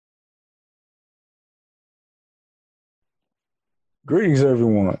Greetings,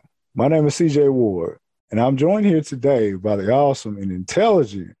 everyone. My name is CJ Ward, and I'm joined here today by the awesome and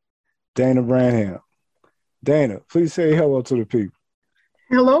intelligent Dana Branham. Dana, please say hello to the people.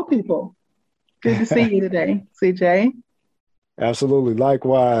 Hello, people. Good to see you today, CJ. Absolutely.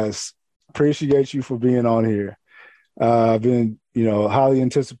 Likewise, appreciate you for being on here. I've been, highly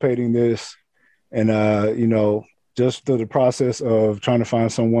anticipating this, and just through the process of trying to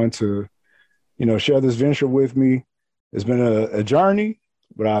find someone to, share this venture with me. It's been a journey,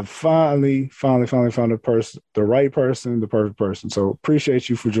 but I've finally found the right person, the perfect person. So appreciate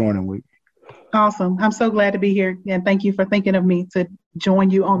you for joining me. Awesome. I'm so glad to be here. And thank you for thinking of me to join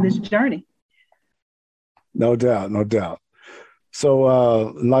you on this journey. No doubt, no doubt.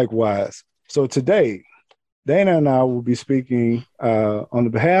 So likewise. So today, Dana and I will be speaking on the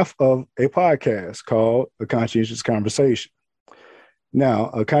behalf of a podcast called The Conscientious Conversation. Now,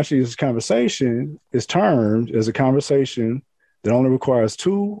 a conscientious conversation is termed as a conversation that only requires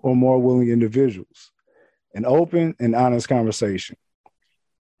two or more willing individuals, an open and honest conversation.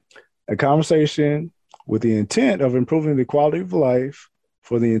 A conversation with the intent of improving the quality of life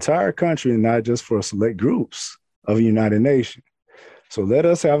for the entire country and not just for select groups of a United Nation. So let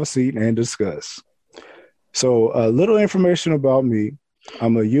us have a seat and discuss. So a little information about me.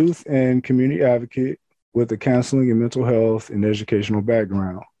 I'm a youth and community advocate with a counseling and mental health and educational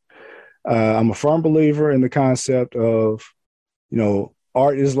background. I'm a firm believer in the concept of,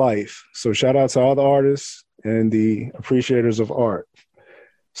 art is life. So shout out to all the artists and the appreciators of art.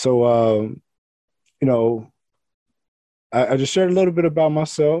 So, I just shared a little bit about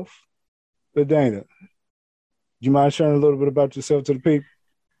myself. But Dana, do you mind sharing a little bit about yourself to the people?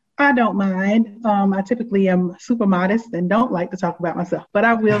 I don't mind. I typically am super modest and don't like to talk about myself, but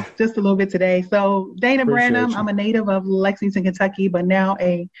I will just a little bit today. So Dana Branham, I'm a native of Lexington, Kentucky, but now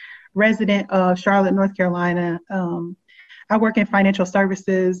a resident of Charlotte, North Carolina. I work in financial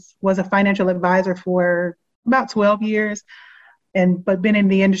services, was a financial advisor for about 12 years, but been in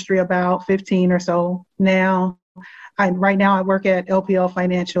the industry about 15 or so now. Right now I work at LPL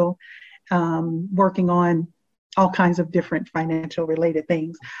Financial, working on all kinds of different financial related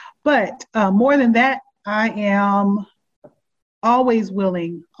things. But more than that, I am always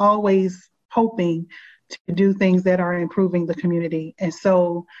willing, always hoping to do things that are improving the community. And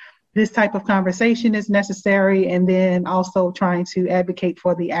so this type of conversation is necessary. And then also trying to advocate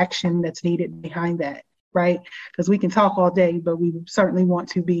for the action that's needed behind that, right? Because we can talk all day, but we certainly want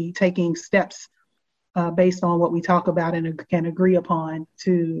to be taking steps based on what we talk about and can agree upon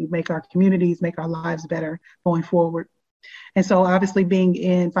to make our communities, make our lives better going forward. And so obviously being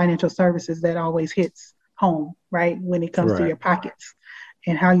in financial services, that always hits home, right? When it comes to your pockets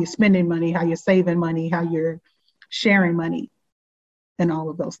and how you're spending money, how you're saving money, how you're sharing money and all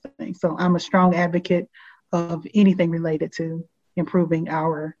of those things. So I'm a strong advocate of anything related to improving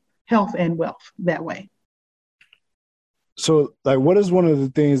our health and wealth that way. So what is one of the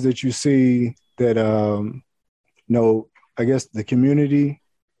things that you see that, I guess the community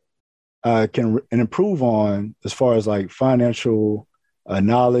can improve on as far as financial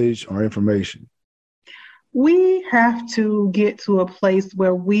knowledge or information? We have to get to a place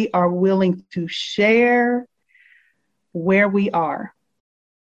where we are willing to share where we are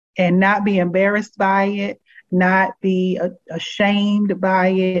and not be embarrassed by it, not be ashamed by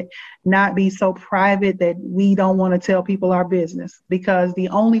it, not be so private that we don't want to tell people our business, because the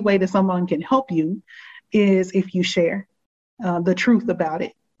only way that someone can help you is if you share the truth about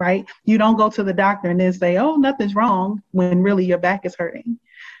it, right? You don't go to the doctor and then say, oh, nothing's wrong, when really your back is hurting.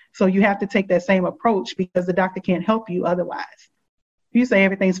 So you have to take that same approach, because the doctor can't help you otherwise. If you say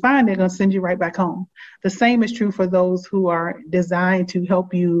everything's fine, they're going to send you right back home. The same is true for those who are designed to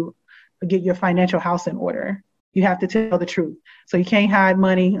help you get your financial house in order. You have to tell the truth. So you can't hide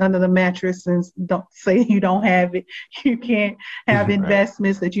money under the mattress and don't say you don't have it. You can't have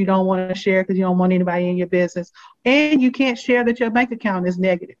investments that you don't want to share because you don't want anybody in your business. And you can't share that your bank account is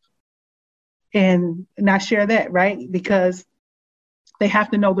negative and not share that, right? Because they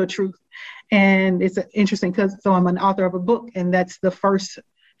have to know the truth. And it's interesting because I'm an author of a book, and that's the first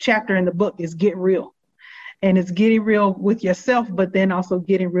chapter in the book is Get Real. And it's getting real with yourself, but then also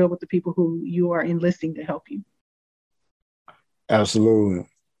getting real with the people who you are enlisting to help you. Absolutely.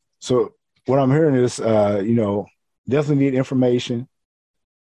 So what I'm hearing is, definitely need information.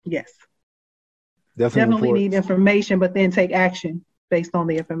 Yes. Definitely need information, but then take action based on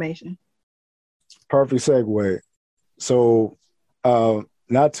the information. Perfect segue. So,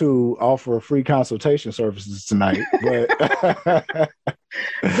 not to offer free consultation services tonight, but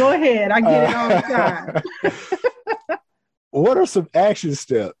go ahead. I get it all the time. What are some action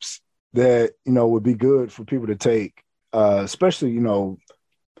steps that, would be good for people to take especially,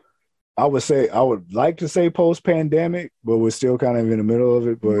 I would like to say post-pandemic, but we're still kind of in the middle of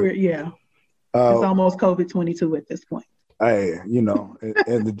it. But it's almost COVID-22 at this point. Hey,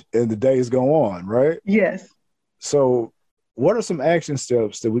 and the days go on, right? Yes. So what are some action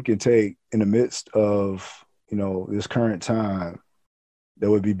steps that we can take in the midst of, this current time that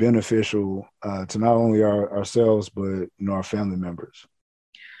would be beneficial to not only ourselves, but, our family members?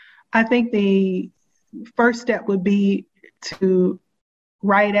 I think the first step would be to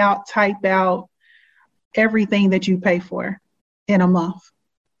type out everything that you pay for in a month.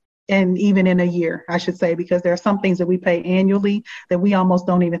 And even in a year, I should say, because there are some things that we pay annually that we almost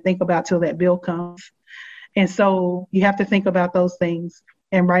don't even think about till that bill comes. And so you have to think about those things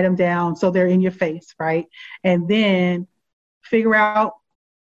and write them down so they're in your face, right? And then figure out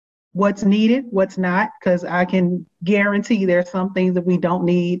what's needed, what's not, because I can guarantee there's some things that we don't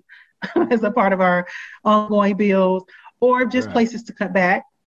need as a part of our ongoing bills, or just places to cut back,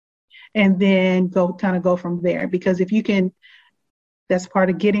 and then go from there. Because if you can, that's part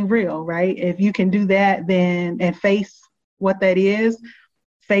of getting real, right? If you can do that, then, and face what that is,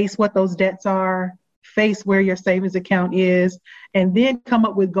 face what those debts are, face where your savings account is, and then come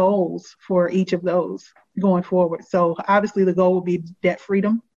up with goals for each of those going forward. So obviously the goal will be debt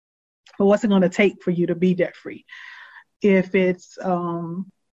freedom, but what's it going to take for you to be debt free? If it's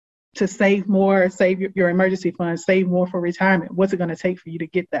to save more, save your emergency fund, save more for retirement, what's it going to take for you to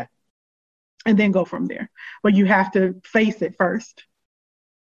get that? And then go from there. But you have to face it first.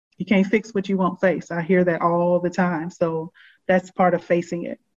 You can't fix what you won't face. I hear that all the time. So that's part of facing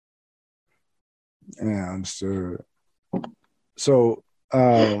it. Yeah, understood. So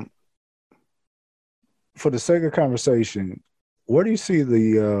for the sake of conversation, where do you see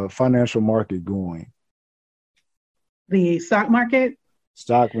the financial market going? The stock market?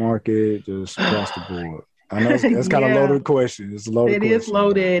 Stock market, just across the board. I know it's kind of loaded question. It's a loaded question. It is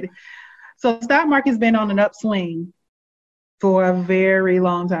loaded. So the stock market's been on an upswing for a very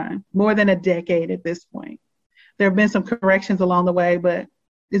long time, more than a decade at this point. There have been some corrections along the way, but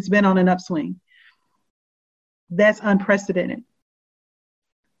it's been on an upswing. That's unprecedented.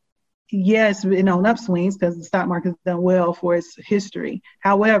 Yes, on upswings because the stock market's done well for its history.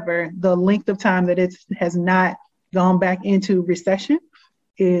 However, the length of time that it has not gone back into recession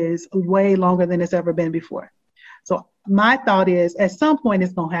is way longer than it's ever been before. So my thought is at some point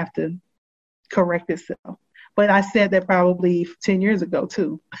it's going to have to correct itself. But I said that probably 10 years ago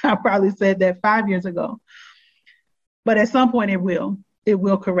too. I probably said that 5 years ago. But at some point it will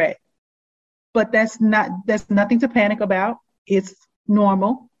correct. But that's nothing to panic about. It's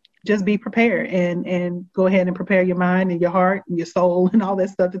normal. Just be prepared and go ahead and prepare your mind and your heart and your soul and all that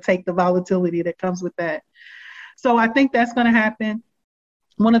stuff to take the volatility that comes with that. So I think that's going to happen.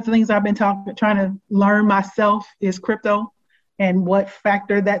 One of the things I've been trying to learn myself is crypto and what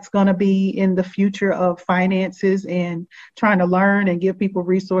factor that's going to be in the future of finances, and trying to learn and give people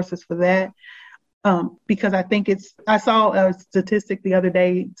resources for that. Because I think I saw a statistic the other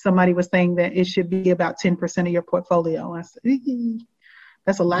day, somebody was saying that it should be about 10% of your portfolio. I said,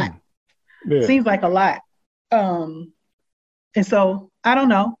 that's a lot. Yeah. Seems like a lot. And so I don't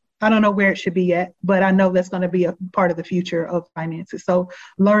know. I don't know where it should be yet, but I know that's going to be a part of the future of finances. So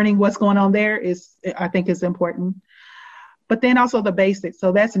learning what's going on there I think is important. But then also the basics.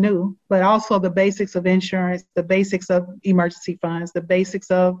 So that's new, but also the basics of insurance, the basics of emergency funds, the basics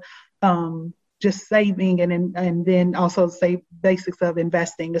of just saving, and then also basics of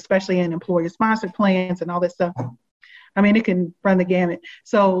investing, especially in employer-sponsored plans and all that stuff. I mean, it can run the gamut.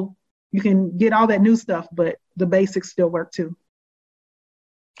 So you can get all that new stuff, but the basics still work too.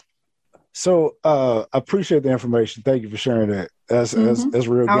 So I appreciate the information. Thank you for sharing that. That's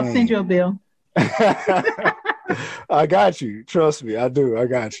real. I'll send you a bill. I got you. Trust me, I do. I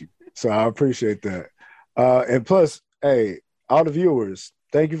got you. So I appreciate that. And plus, hey, all the viewers,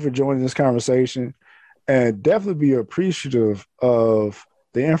 thank you for joining this conversation, and definitely be appreciative of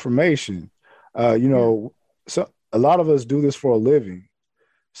the information. So a lot of us do this for a living.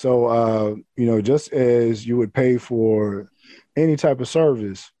 So, just as you would pay for any type of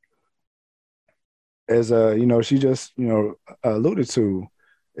service, as she just alluded to,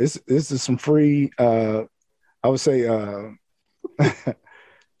 this is some free. I would say,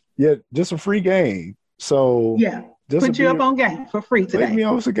 just some free game. So just put you up on game for free today. Put me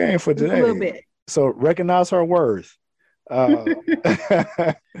on some game for today. A little bit. So recognize her worth. So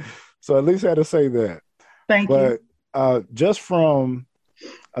at least I had to say that. Thank you. But just from,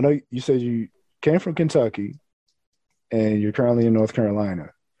 I know you said you came from Kentucky, and you're currently in North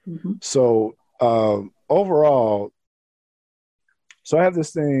Carolina. Mm-hmm. So overall, so I have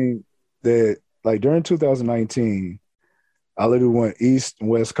this thing that, like, during 2019, I literally went east and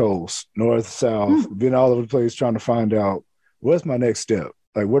west coast, north, south, been all over the place trying to find out what's my next step.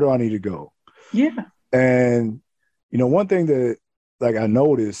 Like, where do I need to go? Yeah. And, one thing that like I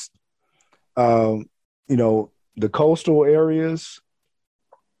noticed, the coastal areas,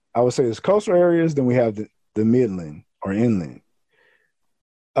 I would say it's coastal areas, then we have the midland or inland.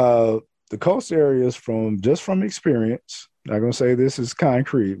 The coast areas from experience, not going to say this is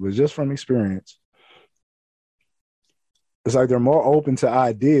concrete, but just from experience, it's like they're more open to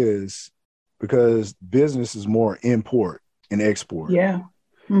ideas because business is more import and export. Yeah.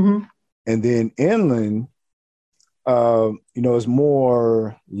 Mm-hmm. And then inland, it's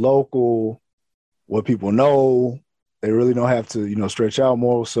more local, what people know. They really don't have to, stretch out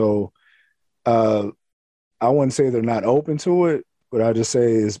more. So I wouldn't say they're not open to it, but I just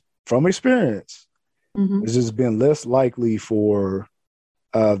say is from experience, it's just been less likely for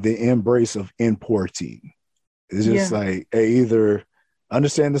the embrace of importing. It's just like, hey, either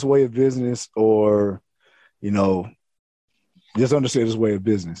understand this way of business or, just understand this way of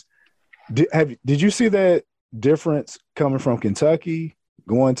business. Did you see that difference coming from Kentucky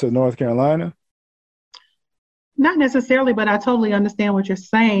going to North Carolina? Not necessarily, but I totally understand what you're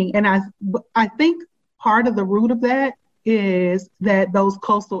saying. And I think part of the root of that is that those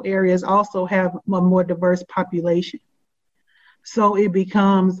coastal areas also have a more diverse population. So it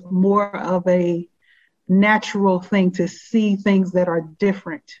becomes more of a natural thing to see things that are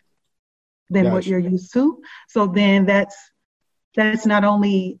different than what you're used to. So then that's not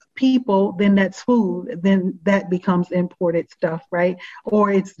only people, then that's food, then that becomes imported stuff, right?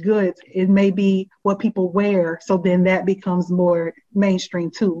 Or it's goods. It may be what people wear. So then that becomes more mainstream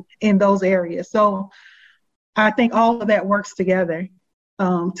too in those areas. So I think all of that works together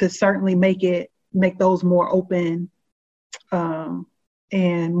to certainly make those more open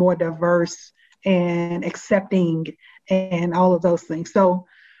and more diverse and accepting and all of those things. So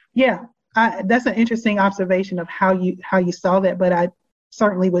yeah, that's an interesting observation of how you saw that, but I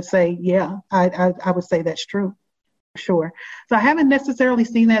certainly would say, yeah, I would say that's true, sure. So I haven't necessarily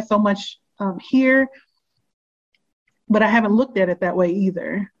seen that so much here, but I haven't looked at it that way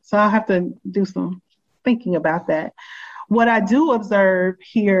either. So I'll have to do some thinking about that. What I do observe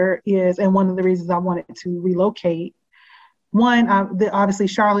here is, and one of the reasons I wanted to relocate, one, obviously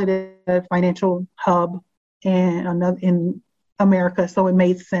Charlotte is a financial hub and another in America, so it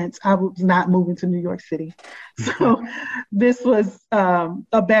made sense. I was not moving to New York City. So this was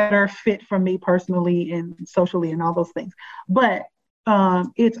a better fit for me personally and socially and all those things. But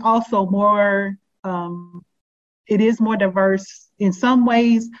it's also more, it is more diverse in some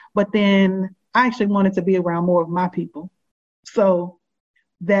ways, but then I actually wanted to be around more of my people. So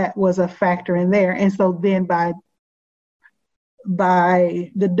that was a factor in there. And so then by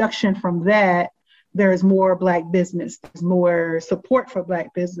deduction from that, there is more Black business, there's more support for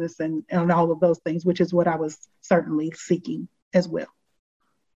Black business and all of those things, which is what I was certainly seeking as well.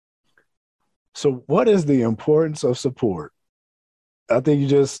 So what is the importance of support? I think you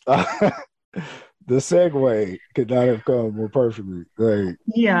just, the segue could not have come more perfectly. Like,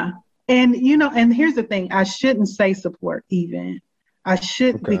 yeah. And, and here's the thing, I shouldn't say support even. I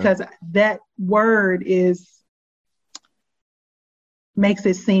shouldn't, because that word makes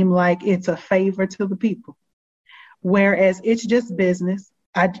it seem like it's a favor to the people, whereas it's just business.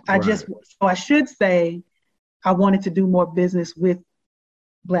 I should say I wanted to do more business with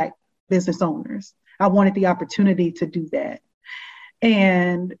Black business owners. I wanted the opportunity to do that.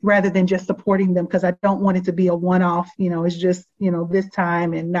 And rather than just supporting them, because I don't want it to be a one-off, it's just, this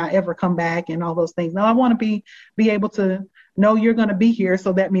time and not ever come back and all those things. No, I want to be able to know you're going to be here.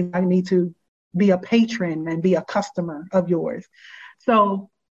 So that means I need to be a patron and be a customer of yours. So,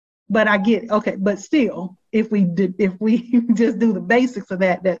 but I get, okay, but still, if we just do the basics of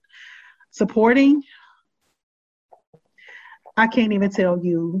that supporting, I can't even tell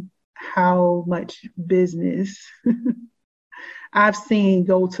you how much business I've seen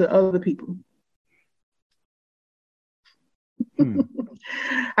go to other people.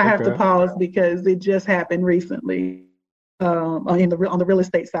 I have to pause because it just happened recently on the real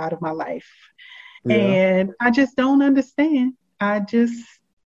estate side of my life. Yeah. And I just don't understand. I don't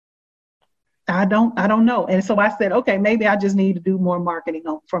know. And so I said, okay, maybe I just need to do more marketing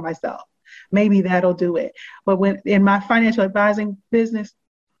for myself. Maybe that'll do it. But when in my financial advising business,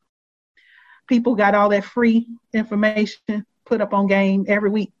 people got all that free information put up on game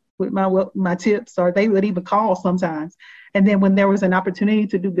every week with my tips, or they would even call sometimes. And then when there was an opportunity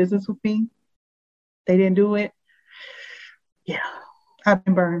to do business with me, they didn't do it. Yeah, I've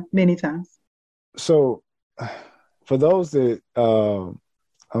been burned many times. So for those that, I'm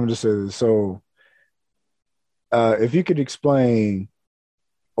just saying this, so if you could explain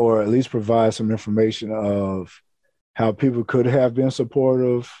or at least provide some information of how people could have been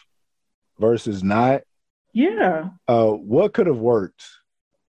supportive versus not. Yeah. What could have worked,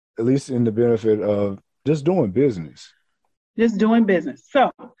 at least in the benefit of just doing business? Just doing business.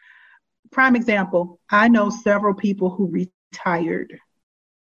 So, prime example, I know several people who retired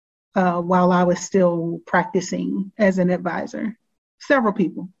while I was still practicing as an advisor. Several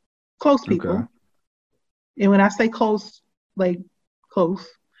people, close people. Okay. And when I say close, like close,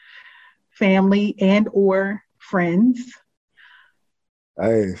 family and or friends.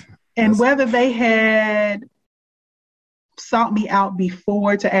 Hey, and whether they had sought me out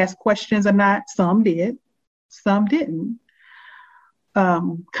before to ask questions or not, some did, some didn't.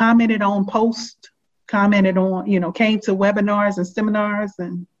 Commented on posts, commented on, came to webinars and seminars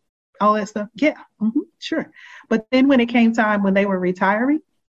and all that stuff. Yeah, sure. But then when it came time when they were retiring,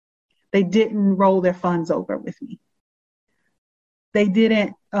 they didn't roll their funds over with me. They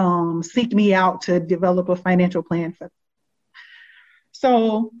didn't seek me out to develop a financial plan for them.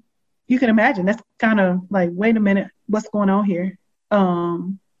 So you can imagine that's kind of like, wait a minute, what's going on here? Why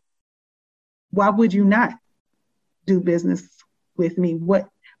would you not do business with me? Or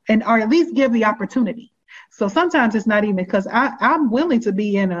at least give the opportunity. So sometimes it's not even because I'm willing to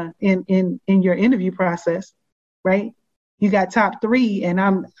be in your interview process, right? You got top 3 and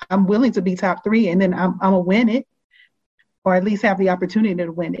I'm willing to be top 3 and then I'm gonna win it, or at least have the opportunity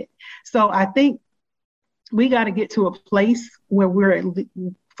to win it. So I think we got to get to a place where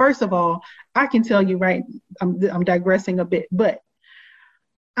first of all, I can tell you, right, I'm digressing a bit, but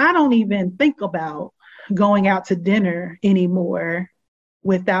I don't even think about going out to dinner anymore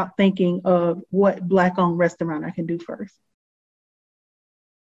without thinking of what Black-owned restaurant I can do first.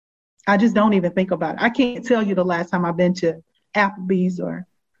 I just don't even think about it. I can't tell you the last time I've been to Applebee's or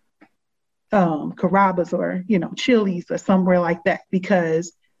Carrabba's or, Chili's or somewhere like that,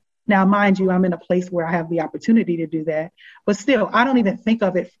 because now, mind you, I'm in a place where I have the opportunity to do that, but still, I don't even think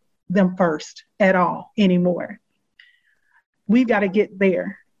of them first at all anymore. We've got to get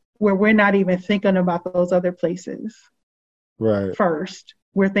there where we're not even thinking about those other places right first.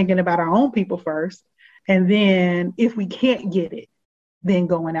 We're thinking about our own people first. And then if we can't get it, then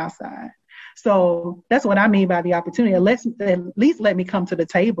going outside. So that's what I mean by the opportunity. At least let me come to the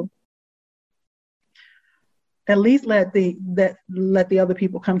table. At least let the other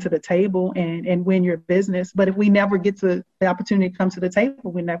people come to the table and win your business. But if we never get to the opportunity to come to the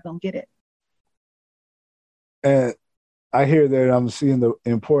table, we're never going to get it. And I hear that I'm seeing the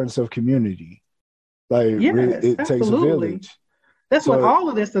importance of community. Like, yes, it absolutely. takes a village. That's what all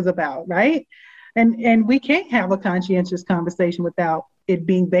of this is about, right? And we can't have a conscientious conversation without it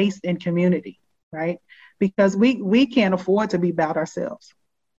being based in community, right? Because we can't afford to be about ourselves.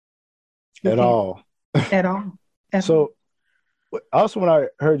 At all. At all. So also when I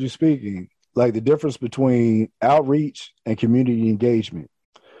heard you speaking, like the difference between outreach and community engagement.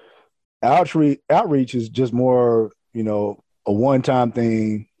 Outreach is just more, a one-time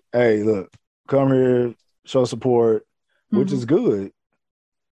thing. Hey, look, come here, show support, which is good.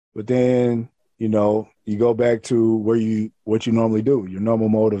 But then, you go back to what you normally do, your normal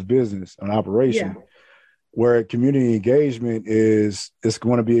mode of business and operation. Yeah. Where community engagement it's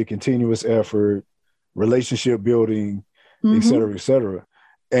going to be a continuous effort, relationship building, et cetera, et cetera.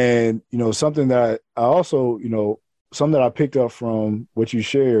 And, something that I also, something that I picked up from what you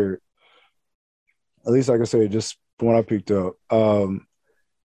shared, at least like I said, just from what I picked up,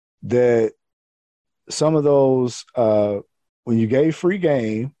 that some of those, when you gave free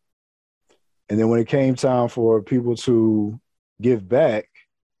game, and then when it came time for people to give back,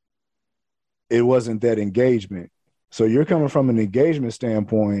 it wasn't that engagement. So you're coming from an engagement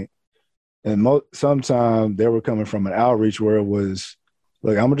standpoint, and sometimes they were coming from an outreach where it was,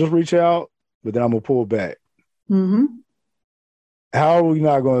 like, I'm going to just reach out, but then I'm going to pull back. How are we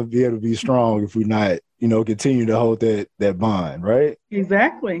not going to be able to be strong if we not, continue to hold that bond, right?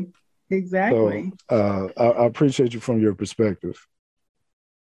 Exactly. So, I appreciate you from your perspective.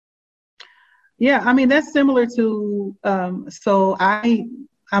 Yeah, I mean, that's similar to, so I'm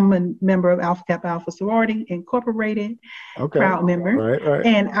a member of Alpha Kappa Alpha Sorority Incorporated, proud member. Right.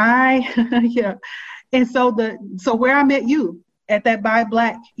 And yeah. And so where I met you at that Buy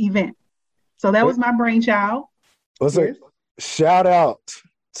Black event. So that was my brainchild. Let's say shout out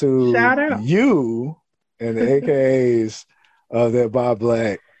to you and the AKAs of that Buy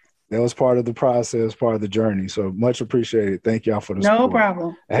Black. That was part of the process, part of the journey. So much appreciated. Thank y'all for the support. No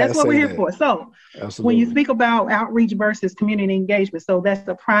problem. That's what we're here for. So when you speak about outreach versus community engagement, so that's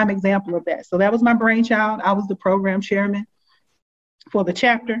the prime example of that. So that was my brainchild. I was the program chairman for the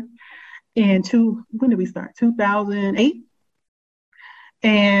chapter. when did we start? 2008.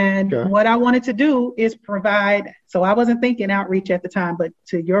 And what I wanted to do is provide, so I wasn't thinking outreach at the time, but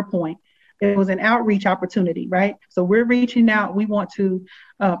to your point, it was an outreach opportunity, right? So we're reaching out. We want to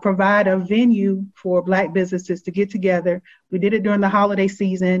provide a venue for Black businesses to get together. We did it during the holiday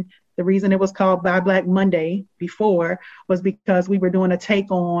season. The reason it was called Buy Black Monday before was because we were doing a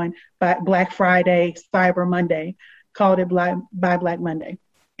take on Black Friday, Cyber Monday, called it Buy Black Monday.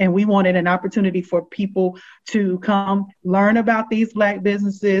 And we wanted an opportunity for people to come learn about these Black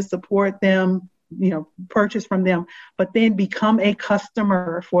businesses, support them, purchase from them, but then become a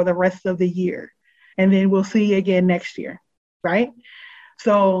customer for the rest of the year. And then we'll see you again next year, right?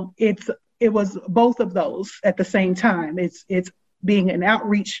 So it was both of those at the same time. It's being an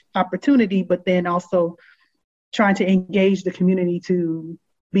outreach opportunity, but then also trying to engage the community to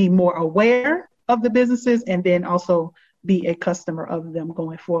be more aware of the businesses and then also be a customer of them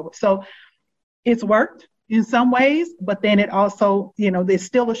going forward. So it's worked in some ways, but then it also, there's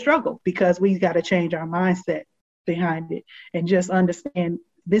still a struggle because we've got to change our mindset behind it and just understand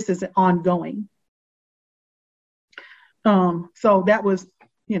this is ongoing. So that was,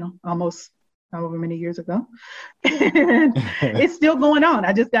 almost however many years ago. And it's still going on.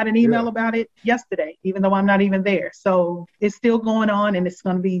 I just got an email about it yesterday, even though I'm not even there. So it's still going on and it's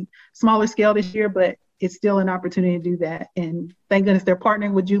going to be smaller scale this year, but it's still an opportunity to do that. And thank goodness they're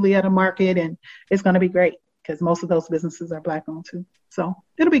partnering with Julietta Market, and it's going to be great because most of those businesses are Black owned too. So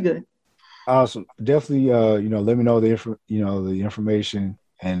it'll be good. Awesome. Definitely, let me know the information,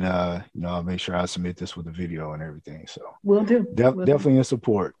 and I'll make sure I submit this with the video and everything. So we'll do. Definitely in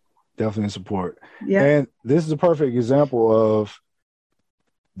support. Definitely in support. Yeah. And this is a perfect example of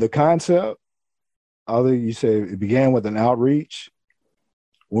the concept. Although you say it began with an outreach,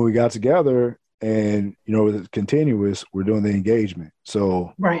 when we got together. And, it's continuous, we're doing the engagement.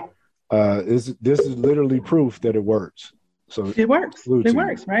 So right. This is literally proof that it works. So it works. It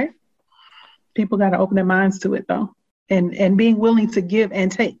works, right? People got to open their minds to it, though. And being willing to give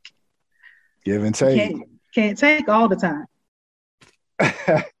and take. Give and take. Can't take all the time.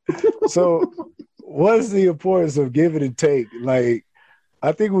 So what is the importance of giving and take? Like,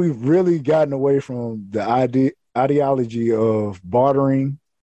 I think we've really gotten away from the ideology of bartering.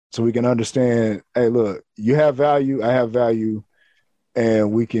 So we can understand, hey, look, you have value, I have value,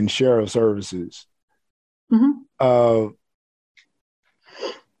 and we can share our services. Mm-hmm.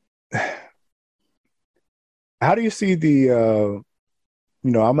 How do you see the, I'm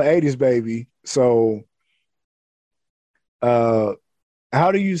an 80s baby, so how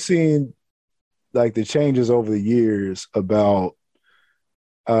do you see like the changes over the years about,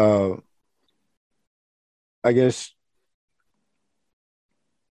 I guess,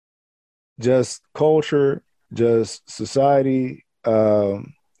 just culture, just society,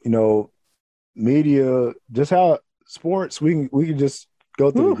 media, just how sports, we can just go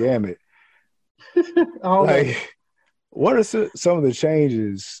through the gamut. What are some of the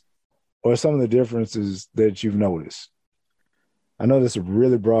changes or some of the differences that you've noticed? I know that's a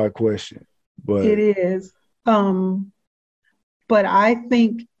really broad question, but it is. But I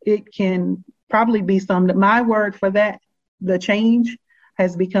think it can probably be my word for that, the change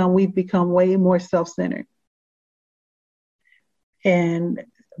we've become way more self-centered. And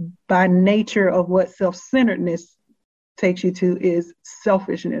by nature of what self-centeredness takes you to is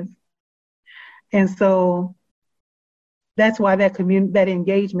selfishness. And so that's why that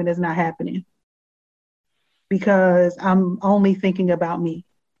engagement is not happening. Because I'm only thinking about me.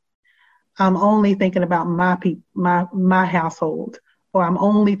 I'm only thinking about my people, my household, or I'm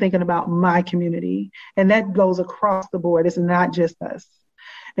only thinking about my community. And that goes across the board. It's not just us.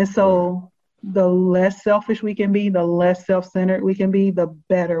 And so the less selfish we can be, the less self-centered we can be, the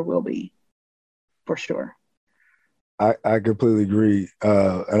better we'll be, for sure. I completely agree.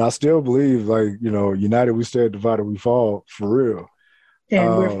 And I still believe, united we stand, divided we fall, for real.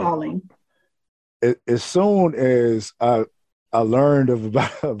 And we're falling. As soon as I learned of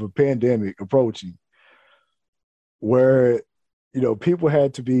a pandemic approaching, where, people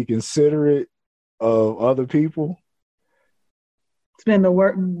had to be considerate of other people. It's been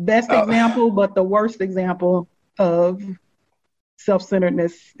the best example, but the worst example of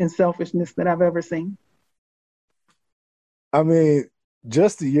self-centeredness and selfishness that I've ever seen. I mean,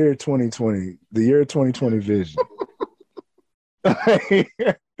 just the year 2020 vision. The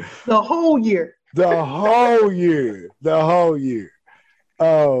whole year.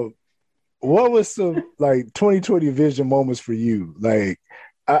 What was some 2020 vision moments for you? Like,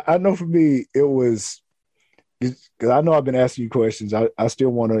 I know for me, it was, because I know I've been asking you questions. I still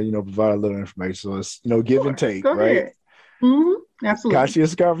want to, provide a little information. So it's, give and take, right? Mm-hmm. Absolutely.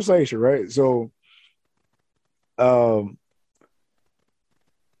 conscious conversation, right? So, um,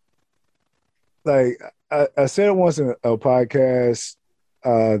 like I said it once in a podcast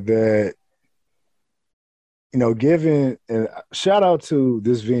that given and shout out to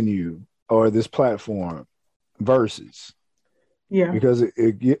this venue or this platform, Versus, Yeah. because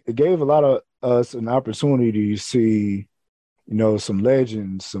it gave a lot of us an opportunity to see, some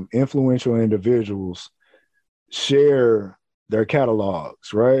legends, some influential individuals share their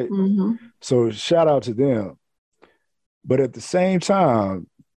catalogs, right? Mm-hmm. So shout out to them. But at the same time,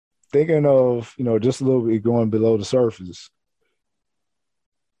 thinking of, just a little bit going below the surface,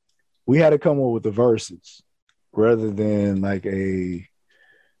 we had to come up with the verses rather than like a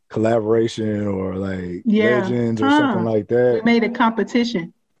collaboration or like Yeah. legends or something like We that. made a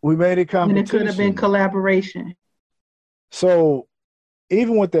competition We made a when it could have been competition. collaboration. So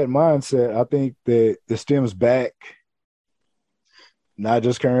even with that mindset, I think that it stems back, not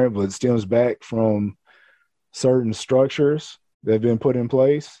just current, but it stems back from certain structures that have been put in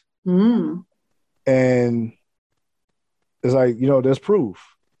place. Mm. And it's like, there's proof.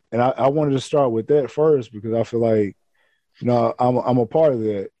 And I wanted to start with that first because I feel like, I'm a part of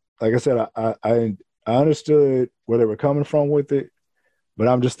that. Like I said, I understood where they were coming from with it, but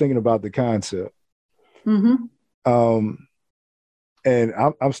I'm just thinking about the concept. Mm-hmm. And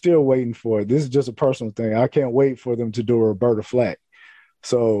I'm still waiting for it. This is just a personal thing. I can't wait for them to do a Roberta Flack.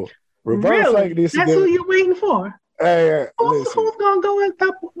 So Roberta Flack needs to That's get. who you're waiting for. Hey, who's gonna go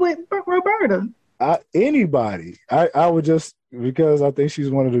up with Roberta? Anybody. I would just, because I think she's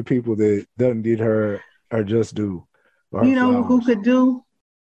one of the people that doesn't get her just due. You know who could do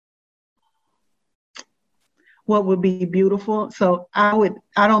what would be beautiful? So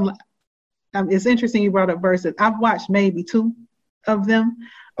it's interesting you brought up Versus. I've watched maybe 2 of them.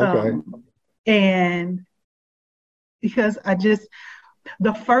 Okay. And because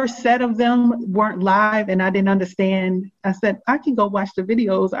the first set of them weren't live and I didn't understand. I said, I can go watch the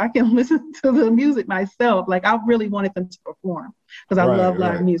videos. I can listen to the music myself. Like I really wanted them to perform because I love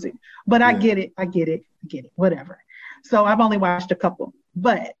live music, but I get it. Whatever. So I've only watched a couple,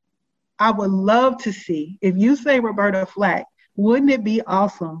 but I would love to see, if you say Roberta Flack, wouldn't it be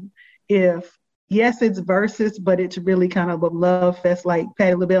awesome if, yes, it's Versus, but it's really kind of a love fest like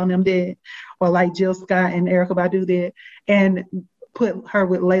Patti LaBelle and them did, or like Jill Scott and Erykah Badu did, and put her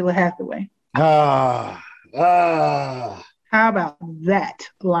with Layla Hathaway. How about that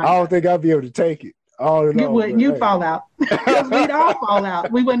line? I don't think I'd be able to take it. You'd fall out. Because we'd all fall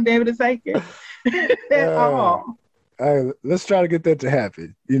out. We wouldn't be able to take it at all. Hey, let's try to get that to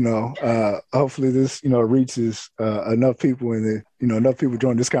happen. Hopefully this, reaches enough people and enough people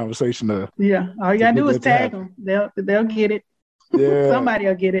join this conversation. All you gotta do is tag them. They'll get it. Yeah. Somebody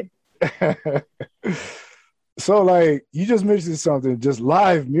will get it. So, like, you just mentioned something, just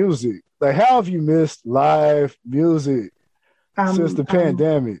live music. Like, how have you missed live music since the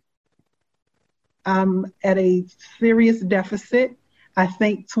pandemic? I'm at a serious deficit. I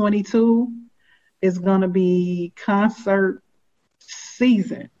think 22 is going to be concert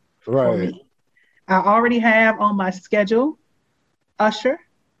season for me. I already have on my schedule Usher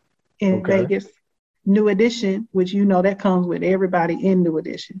in Vegas, New Edition, which that comes with everybody in New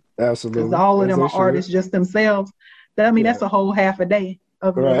Edition. Absolutely. Because all of them are artists just themselves. That's a whole half a day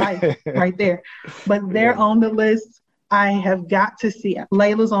of your life right there. But they're on the list. I have got to see it.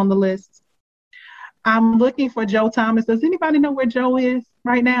 Layla's on the list. I'm looking for Joe Thomas. Does anybody know where Joe is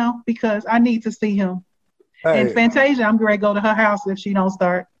right now? Because I need to see him. Hey. And Fantasia, I'm going to go to her house if she don't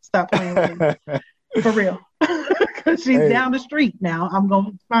stop playing with him. For real. Because she's down the street now. I'm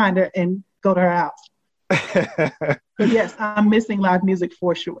going to find her and go to her house. But yes, I'm missing live music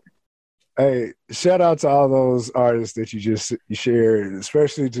for sure. Hey, shout out to all those artists that you shared,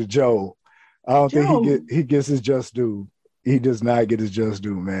 especially to Joe. I don't think he gets his just due. He does not get his just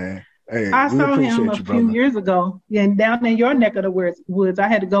due, man. Hey, I saw him a few years ago, and down in your neck of the woods. I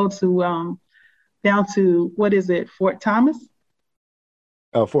had to go to down to Fort Thomas?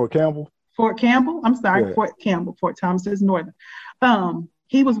 Fort Campbell. Fort Campbell. I'm sorry, Fort Campbell. Fort Thomas is northern.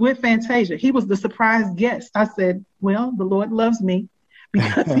 He was with Fantasia. He was the surprise guest. I said, well, the Lord loves me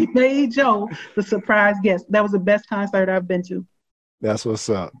because he made Joe the surprise guest. That was the best concert I've been to. That's what's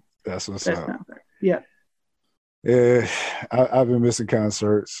up. That's what's up. Concert. Yeah. Yeah, I've been missing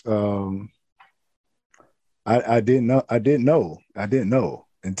concerts. I didn't know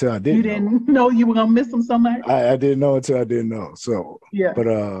until I didn't. You didn't know you were gonna miss them so much? I didn't know until I didn't know. So yeah. But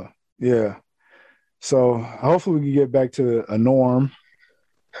yeah. So hopefully we can get back to a norm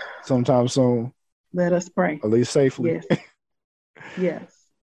sometime soon. Let us pray. At least safely. Yes. Yes.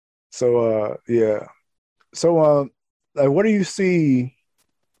 So yeah. So like, what do you see?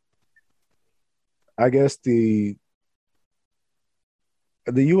 I guess the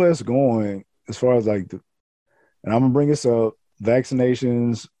U.S. going as far as like and I'm gonna bring this up: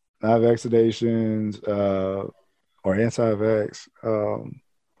 vaccinations, not vaccinations, or anti-vax.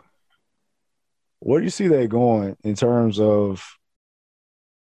 Where do you see that going in terms of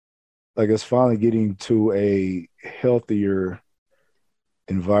like us finally getting to a healthier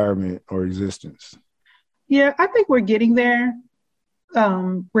environment or existence? Yeah, I think we're getting there.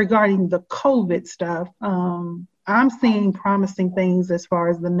 Regarding the COVID stuff, I'm seeing promising things as far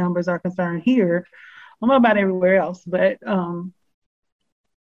as the numbers are concerned here. I don't know about everywhere else, but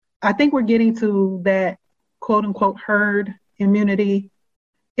I think we're getting to that quote unquote herd immunity.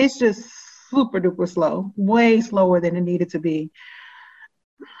 It's just super duper slow, way slower than it needed to be.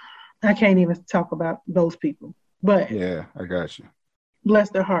 I can't even talk about those people, but Yeah, I got you. bless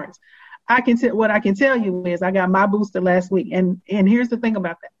their hearts. What I can tell you is I got my booster last week, and here's the thing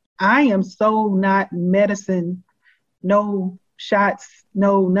about that. I am so not medicine, no shots,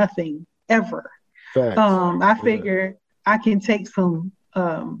 no nothing ever. Facts. I figure I can take some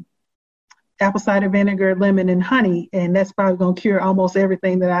apple cider vinegar, lemon, and honey, and that's probably gonna cure almost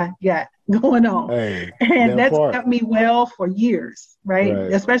everything that I got going on. Hey, And that that's part. kept me well for years, right?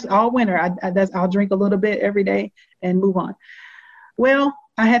 Right. Especially all winter. I'll drink a little bit every day and move on. Well,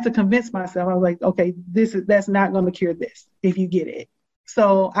 I had to convince myself. I was like, okay, that's not going to cure this if you get it.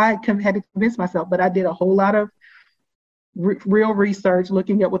 So I had to convince myself, but I did a whole lot of real research,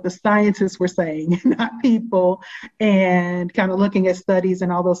 looking at what the scientists were saying, not people, and kind of looking at studies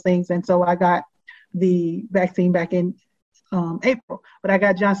and all those things. And so I got the vaccine back in April, but I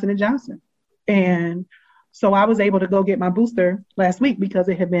got Johnson & Johnson. And so I was able to go get my booster last week because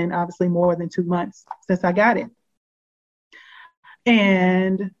it had been obviously more than 2 months since I got it.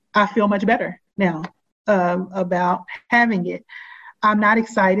 And I feel much better now about having it. I'm not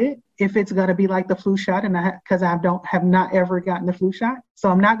excited if it's going to be like the flu shot, and because I have not ever gotten the flu shot,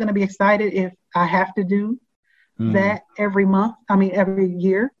 so I'm not going to be excited if I have to do that every month. I mean, every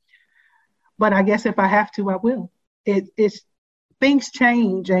year. But I guess if I have to, I will. It's things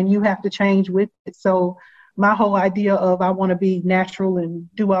change, and you have to change with it. So my whole idea of I want to be natural and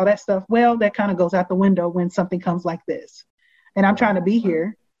do all that stuff, well, that kind of goes out the window when something comes like this. And I'm trying to be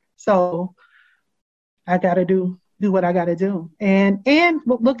here, so I got to do what I got to do, and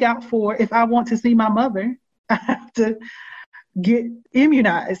look out for if I want to see my mother, I have to get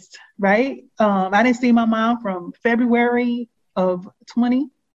immunized, right? I didn't see my mom from February of 20.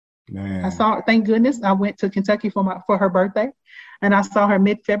 Man. I saw her, thank goodness. I went to Kentucky for her birthday, and I saw her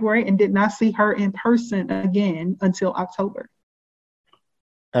mid-February and did not see her in person again until October.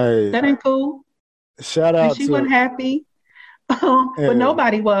 Hey, that ain't cool. Shout out and she wasn't happy. But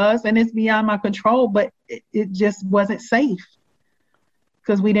nobody was, and it's beyond my control, but it just wasn't safe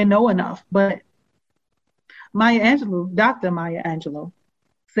because we didn't know enough. But Dr. Maya Angelou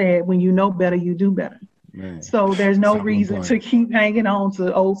said, when you know better, you do better. Man. So there's no reason to keep hanging on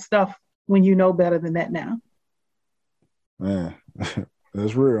to old stuff when you know better than that now. Man,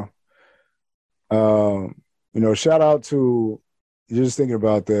 that's real. Shout out to, just thinking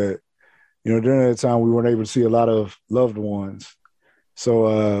about that, during that time, we weren't able to see a lot of loved ones.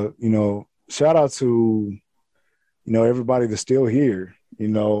 So, shout out to, everybody that's still here,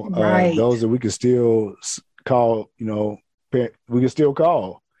 Right. those that we can still call, we can still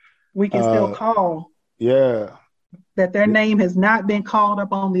call. We can still call. Yeah. That their name has not been called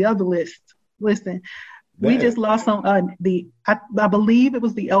up on the other list. Listen, we just lost I believe it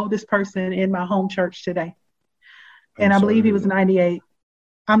was the oldest person in my home church today. And I believe he was 98.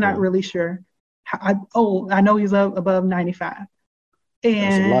 I'm not really sure. I know he's above 95.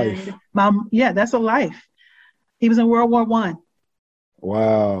 And that's a life. He was in World War I.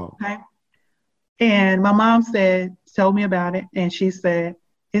 Wow. Okay. And my mom told me about it, and she said,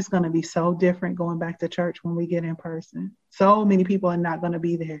 it's going to be so different going back to church when we get in person. So many people are not going to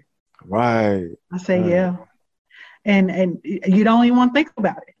be there. Right. I say, yeah. And you don't even want to think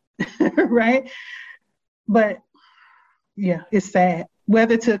about it. Right. But yeah, it's sad.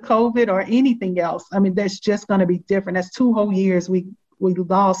 Whether to COVID or anything else, I mean, that's just going to be different. That's 2 whole years we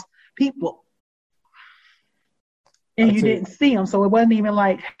lost people. And you didn't see them. So it wasn't even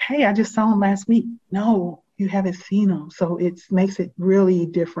like, hey, I just saw them last week. No, you haven't seen them. So it makes it really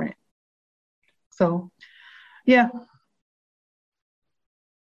different. So, yeah.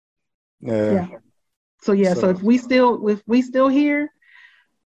 Yeah. So, yeah. So if we still here,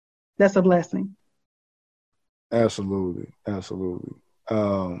 that's a blessing. Absolutely.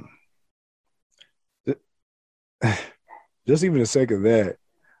 Just even the sake of that,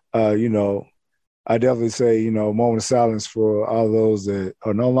 I definitely say, a moment of silence for all those that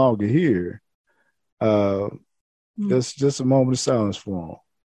are no longer here. Just a moment of silence for them.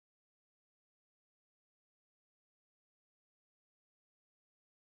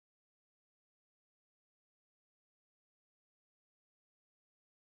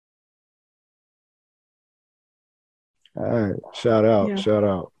 All right. Shout out. Yeah. Shout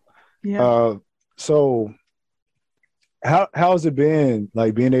out. Yeah. So how's it been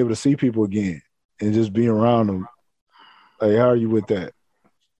like being able to see people again and just being around them? Like, how are you with that?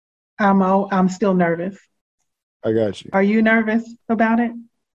 I'm still nervous. I got you. Are you nervous about it?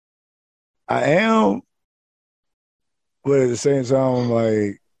 I am, but at the same time,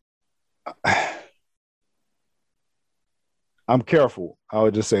 like I'm careful. I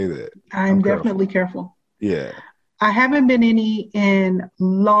would just say that. I'm definitely careful. Yeah. I haven't been in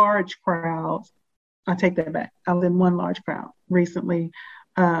large crowds. I take that back. I was in one large crowd recently.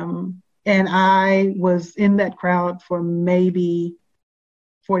 And I was in that crowd for maybe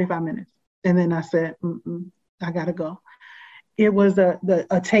 45 minutes. And then I said, I gotta go. It was a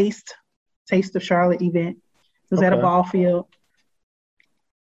Taste of Charlotte event. It was at a ball field.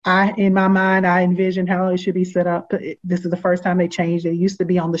 In my mind, I envisioned how it should be set up. This is the first time they changed it. It used to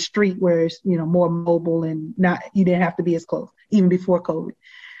be on the street where it's, more mobile and you didn't have to be as close, even before COVID.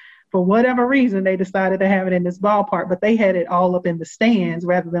 For whatever reason, they decided to have it in this ballpark, but they had it all up in the stands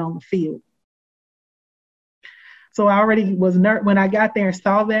rather than on the field. So I already was when I got there and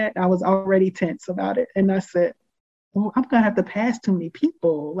saw that, I was already tense about it. And I said, well, I'm going to have to pass too many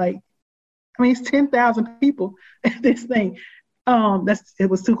people. It's 10,000 people at this thing. It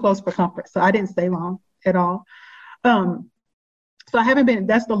was too close for comfort. So I didn't stay long at all. So I haven't been,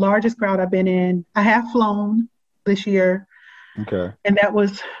 that's the largest crowd I've been in. I have flown this year. Okay. And that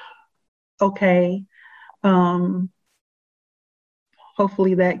was okay.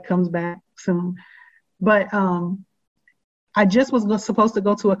 Hopefully that comes back soon. But I just was supposed to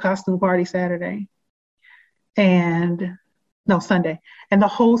go to a costume party Sunday. And the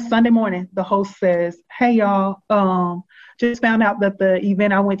whole Sunday morning, the host says, hey, y'all, just found out that the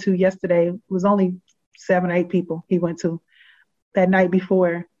event I went to yesterday was only 7 or 8 people he went to that night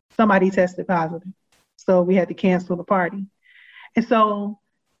before. Somebody tested positive. So we had to cancel the party. And so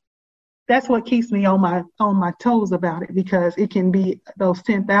that's what keeps me on my toes about it, because it can be those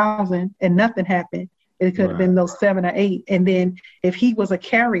 10,000 and nothing happened. It could have been those 7 or 8. And then if he was a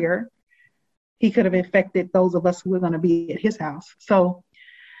carrier, he could have infected those of us who were going to be at his house. So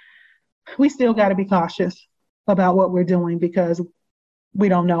we still got to be cautious about what we're doing, because we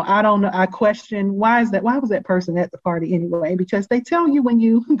don't know. I don't know. I question, why was that person at the party anyway? Because they tell you when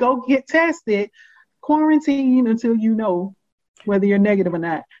you go get tested, quarantine until you know whether you're negative or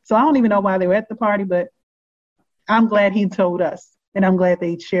not. So I don't even know why they were at the party, but I'm glad he told us, and I'm glad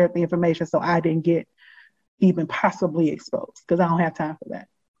they shared the information so I didn't get even possibly exposed, because I don't have time for that.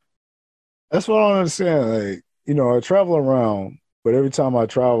 That's what I don't understand. I travel around, but every time I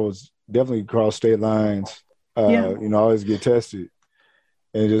travel, it's definitely across state lines. I always get tested.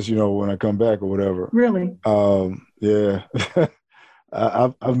 And just, when I come back or whatever. Really? Yeah.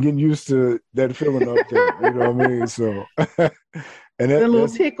 I'm getting used to that feeling up there. You know what I mean? So, and the little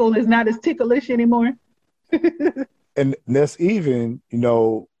tickle is not as ticklish anymore. And that's even,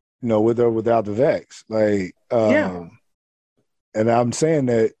 with or without the vax. And I'm saying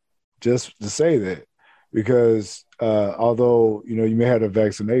that just to say that, because although, you may have a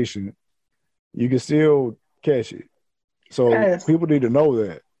vaccination, you can still catch it. So people need to know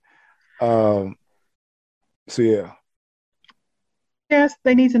that. So, yeah. Yes,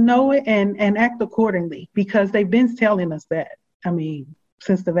 they need to know it and act accordingly, because they've been telling us that,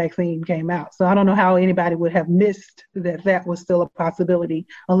 since the vaccine came out. So I don't know how anybody would have missed that was still a possibility,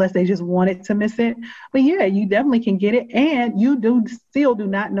 unless they just wanted to miss it. But yeah, you definitely can get it. And you still do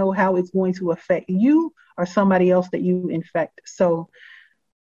not know how it's going to affect you or somebody else that you infect. So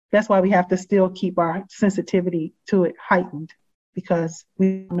that's why we have to still keep our sensitivity to it heightened, because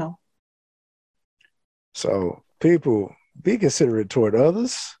we don't know. So people, be considerate toward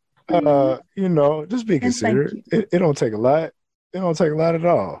others. Just be considerate. It don't take a lot. It don't take a lot at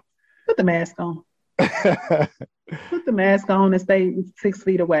all. Put the mask on. Put the mask on and stay 6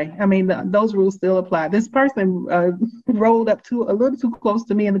 feet away. Those rules still apply. This person rolled up a little too close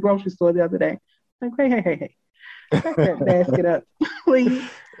to me in the grocery store the other day. Like, hey. Back that basket up, please.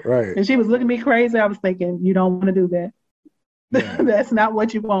 Right. And she was looking at me crazy. I was thinking, you don't want to do that. Yeah. That's not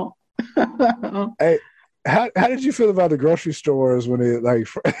what you want. Hey, how did you feel about the grocery stores when it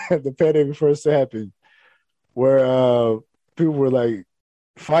the pandemic first happened, where people were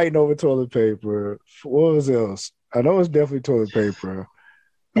fighting over toilet paper? What was else? I know it's definitely toilet paper.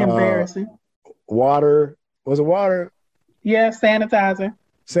 Embarrassing. water. Was it water? Yeah, sanitizer.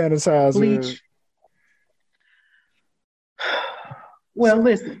 Sanitizer. Bleach. Well,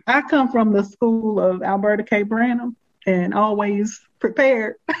 listen, I come from the school of Alberta K. Branham and always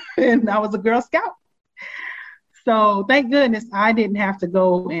prepared. And I was a Girl Scout. So thank goodness I didn't have to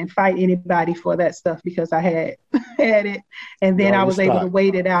go and fight anybody for that stuff because I had had it. And then I was able to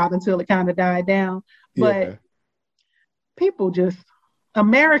wait it out until it kind of died down. But people just,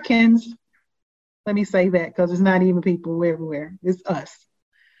 Americans, let me say that because it's not even people everywhere. It's us.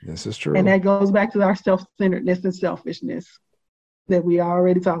 This is true. And that goes back to our self-centeredness and selfishness that we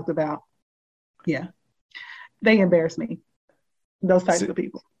already talked about. Yeah. They embarrass me. Those types of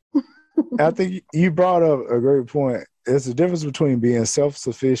people. I think you brought up a great point. There's a difference between being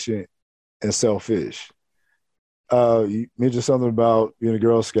self-sufficient and selfish. You mentioned something about being a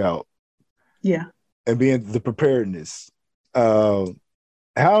Girl Scout. Yeah. And being the preparedness. How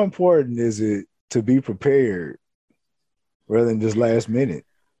important is it to be prepared rather than just last minute?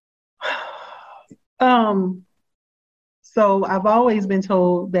 So I've always been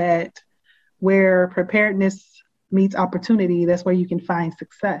told that where preparedness meets opportunity, that's where you can find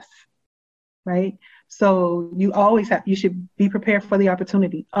success, right? So you should be prepared for the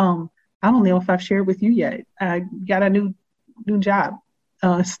opportunity. I don't know if I've shared with you yet. I got a new job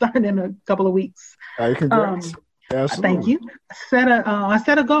starting in a couple of weeks. Congrats. Thank you. I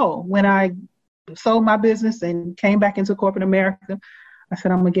set a goal when I sold my business and came back into corporate America. I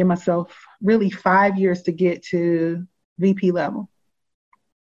said, I'm going to give myself really 5 years to get to VP level.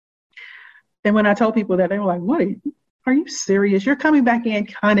 And when I told people that, they were like, what are you serious? You're coming back in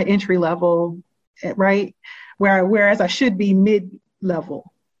kind of entry level, right? Whereas I should be mid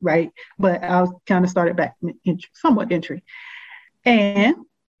level, right? But I was kind of started back somewhat entry. And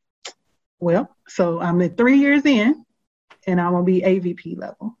well, so I'm at 3 years in and I'm going to be AVP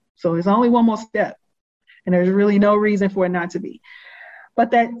level. So it's only one more step. And there's really no reason for it not to be. But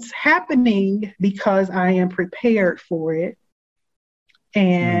that's happening because I am prepared for it.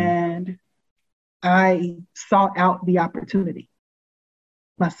 And I sought out the opportunity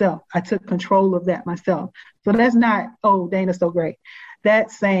myself. I took control of that myself. So that's not, oh, Dana's so great.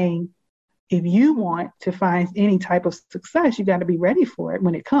 That's saying, if you want to find any type of success, you got to be ready for it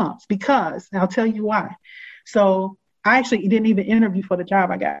when it comes, because I'll tell you why. So I actually didn't even interview for the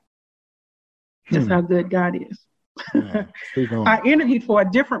job I got. That's how good God is. Yeah, I interviewed for a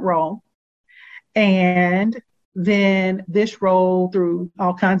different role, and then this role, through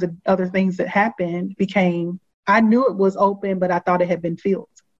all kinds of other things that happened, I knew it was open, but I thought it had been filled.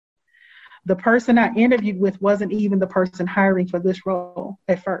 The person I interviewed with wasn't even the person hiring for this role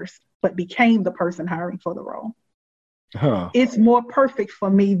at first, but became the person hiring for the role. It's more perfect for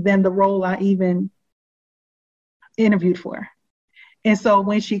me than the role I even interviewed for. And so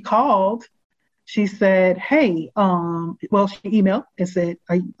when she called, she said, hey, she emailed and said,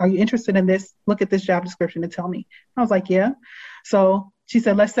 are you interested in this? Look at this job description and tell me. I was like, yeah. So she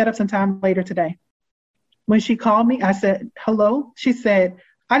said, let's set up some time later today. When she called me, I said, hello. She said,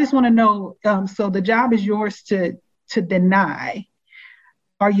 I just want to know, so the job is yours to deny.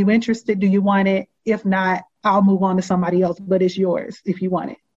 Are you interested? Do you want it? If not, I'll move on to somebody else, but it's yours if you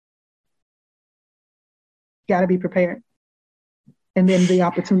want it. Got to be prepared. And then the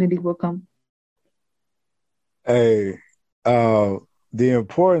opportunity will come. Hey, the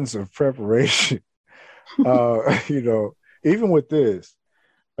importance of preparation, even with this,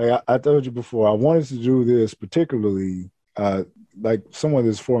 like I told you before, I wanted to do this particularly like some of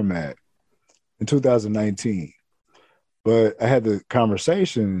this format in 2019, but I had the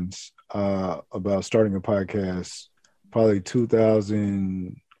conversations about starting a podcast probably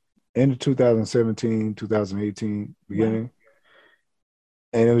end of 2017, 2018 beginning. Wow.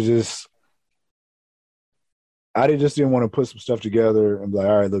 And it was just, I just didn't want to put some stuff together and be like,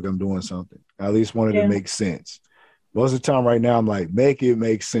 all right, look, I'm doing something. I at least wanted to make sense. Most of the time right now, I'm like, make it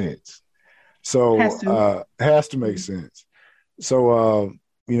make sense. So has to make sense. So,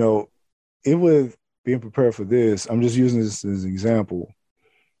 it with being prepared for this, I'm just using this as an example.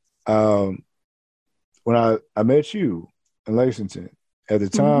 When I met you in Lexington, at the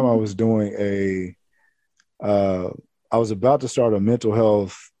time I was doing I was about to start a mental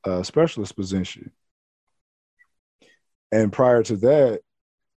health specialist position. And prior to that,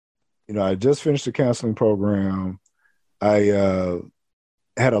 I just finished the counseling program. I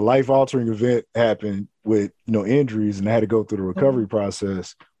had a life-altering event happen with, injuries, and I had to go through the recovery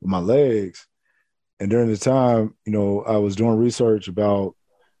process with my legs. And during the time, I was doing research about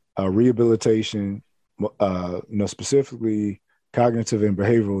rehabilitation, specifically cognitive and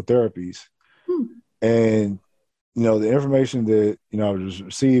behavioral therapies. And, the information that, I was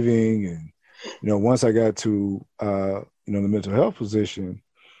receiving and once I got to, the mental health position,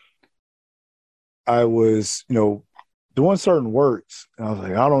 I was, doing certain works. And I was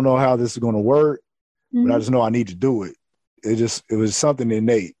like, I don't know how this is going to work, but I just know I need to do it. It was something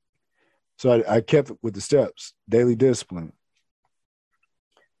innate. So I kept it with the steps, daily discipline.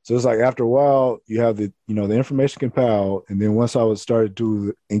 So it's like after a while, you have the information compiled, and then once I was started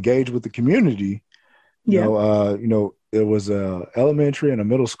to engage with the community, there was a elementary and a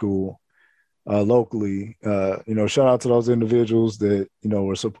middle school locally. Shout out to those individuals that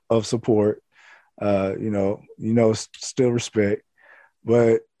were of support. Still respect,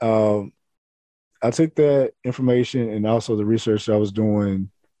 but I took that information and also the research I was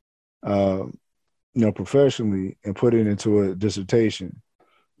doing, professionally, and put it into a dissertation.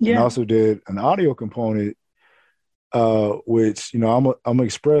 And also did an audio component, which I'm gonna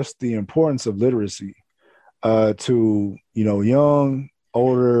express the importance of literacy to young,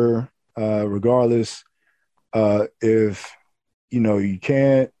 older, regardless. If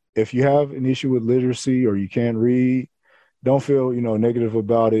if you have an issue with literacy or you can't read, don't feel negative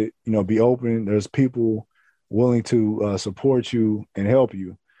about it. Be open. There's people willing to support you and help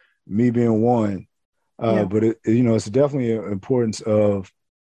you. Me being one, but it's definitely an importance of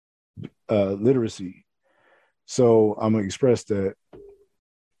literacy. So I'm gonna express that.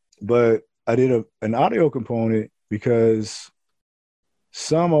 But I did an audio component because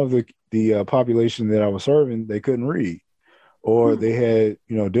some of the population that I was serving, they couldn't read, or they had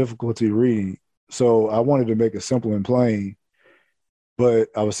difficulty reading. So I wanted to make it simple and plain. But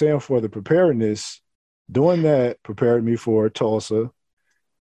I was saying, for the preparedness, doing that prepared me for Tulsa.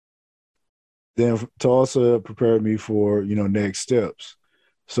 Then Tulsa prepared me for next steps.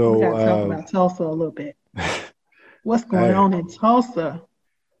 So we gotta talk about Tulsa a little bit. What's going on in Tulsa?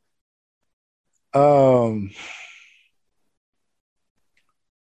 I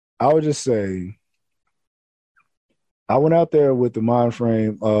would just say I went out there with the mind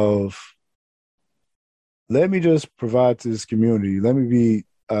frame of, let me just provide to this community. Let me be,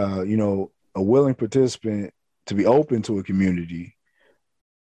 a willing participant to be open to a community.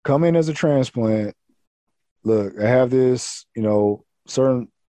 Come in as a transplant. Look, I have this, certain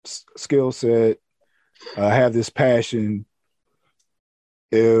skill set. I have this passion.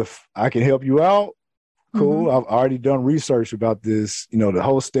 If I can help you out, cool. I've already done research about this, the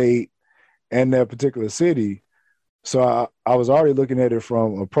whole state and that particular city. So I was already looking at it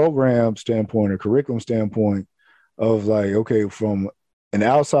from a program standpoint or curriculum standpoint of like, okay, from an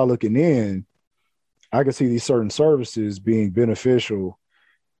outside looking in, I could see these certain services being beneficial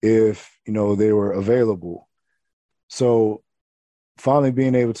if, they were available. So finally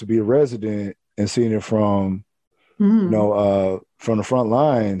being able to be a resident and seeing it from, from the front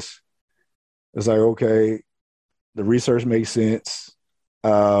lines, it's like, okay, the research makes sense.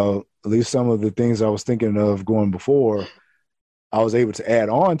 At least some of the things I was thinking of going before, I was able to add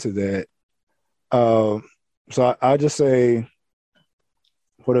on to that. So I just say,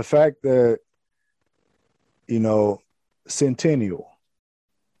 for the fact that, centennial,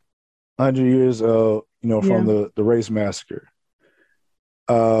 100 years of, from the race massacre.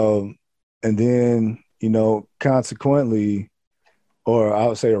 And then, consequently, or I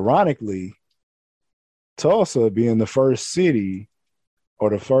would say ironically, Tulsa being the first city or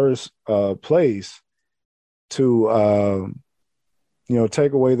the first place to,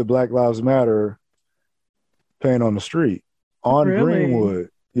 take away the Black Lives Matter paint on the street on Greenwood.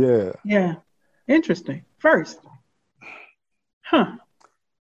 Yeah. Yeah. Interesting. First. Huh.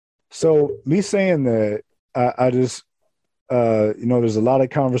 So me saying that, I just, there's a lot of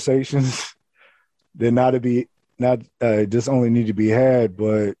conversations that just only need to be had,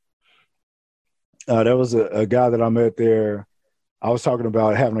 but there was a guy that I met there. I was talking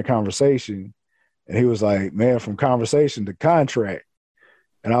about having a conversation, and he was like, man, from conversation to contract.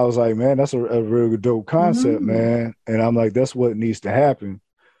 And I was like, man, that's a really dope concept, man. And I'm like, that's what needs to happen.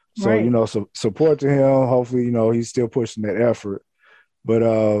 So, so support to him. Hopefully, he's still pushing that effort. But,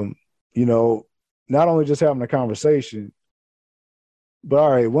 not only just having a conversation, but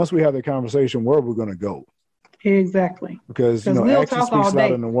all right, once we have the conversation, where are we going to go? Exactly. Because, action speaks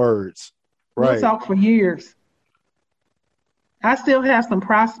louder than words. Right. We'll talk for years. I still have some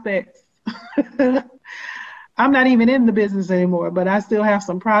prospects. I'm not even in the business anymore, but I still have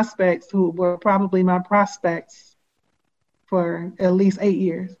some prospects who were probably my prospects for at least 8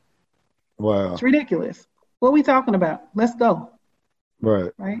 years. Wow. It's ridiculous. What are we talking about? Let's go.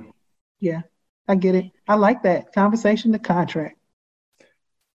 Right. Right? Yeah, I get it. I like that. Conversation to contract.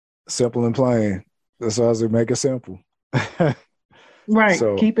 Simple and plain. That's how I make it simple. Right.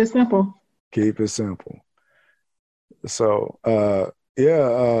 So, keep it simple. Keep it simple. So,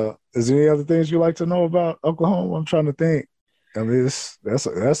 Yeah. Is there any other things you like to know about Oklahoma? I'm trying to think. I mean, that's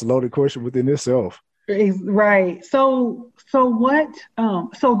a loaded question within itself. Right. So what?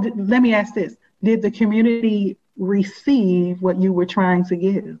 Let me ask this: did the community receive what you were trying to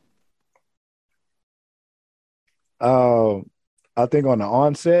give? Um, I think on the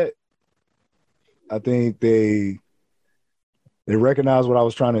onset, I think they recognized what I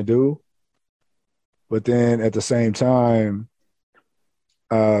was trying to do, but then at the same time,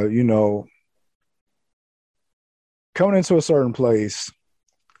 you know, coming into a certain place,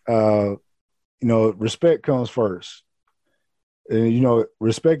 uh, respect comes first, and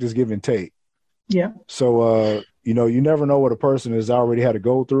respect is give and take. Yeah. So, you never know what a person has already had to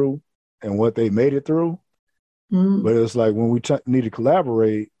go through and what they made it through. Mm, But it's like when we need to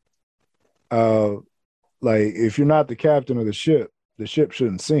collaborate, uh, like if you're not the captain of the ship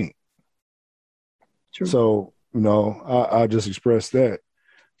shouldn't sink. true. So, I just expressed that.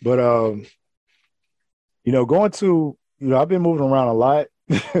 But, going to, I've been moving around a lot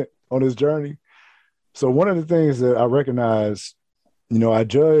on this journey. So one of the things that I recognize, I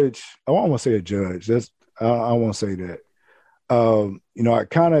judge, I won't want to say a judge. I won't say that. I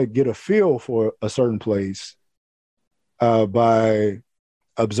kind of get a feel for a certain place by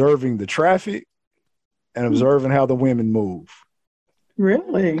observing the traffic and Hmm. observing how the women move.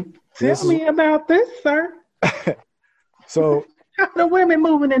 Really? This Tell is me about this, sir. so How the women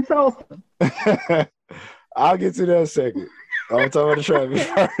moving in Tulsa? I'll get to that in a second. I'm talking about the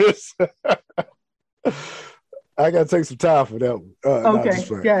traffic first. I gotta take some time for that one. Not Okay, just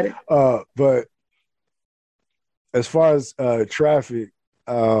playing. got it. But as far as traffic,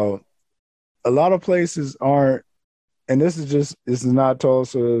 uh, a lot of places aren't, and this is not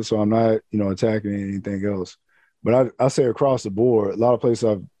Tulsa, so I'm not, attacking anything else. But I say across the board, a lot of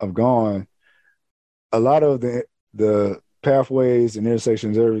places I've gone, a lot of the pathways and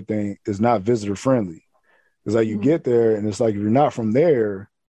intersections, everything is not visitor friendly. It's like you Mm, get there and it's like if you're not from there,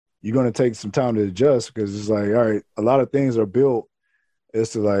 you're gonna take some time to adjust because it's like, all right, a lot of things are built.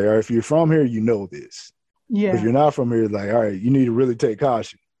 It's to like, all right, if you're from here, you know this. But if yeah. you're not from here, like, all right, you need to really take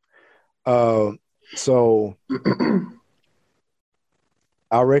caution. So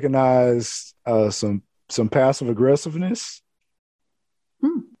I recognize some passive aggressiveness,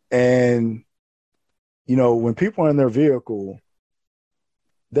 Hmm, and when people are in their vehicle,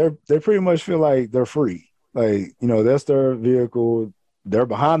 they pretty much feel like they're free. Like that's their vehicle. They're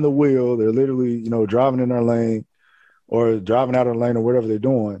behind the wheel. They're literally driving in their lane or driving out of the lane or whatever they're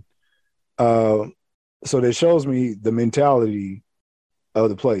doing. Uh, so that shows me the mentality of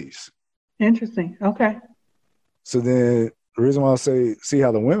the place. interesting. Okay. So then the reason why I say see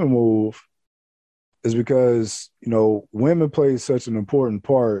how the women move is because women play such an important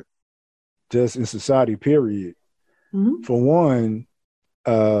part just in society. Period. Hmm. For one,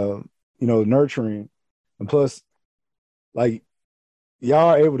 uh, nurturing, and plus, like y'all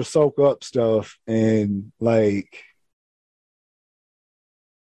are able to soak up stuff and like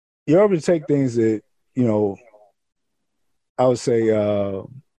you're able to take things that you know I would say y'all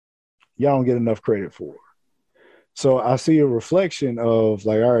don't get enough credit for. So I see a reflection of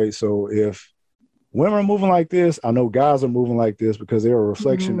like, all right, so if women are moving like this, I know guys are moving like this because they're a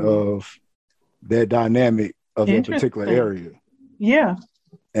reflection Mm, of that dynamic of that particular interesting. area. Yeah.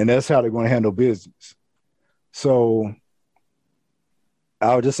 And that's how they're going to handle business. So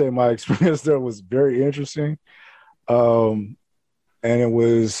I would just say my experience there was very interesting. Um, and it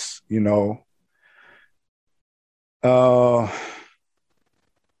was, uh,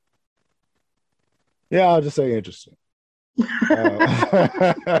 yeah, I'll just say interesting.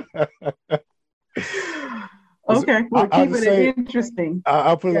 Uh, Okay, we're I'll keeping just it say, interesting.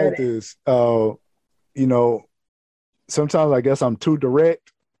 I'll put it Got like it. this. You know, sometimes I guess I'm too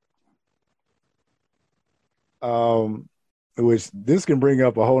direct. Um, which this can bring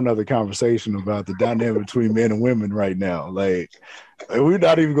up a whole nother conversation about the dynamic between men and women right now. Like, we're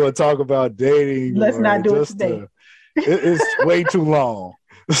not even going to talk about dating Let's or not do it just today. it's way too long.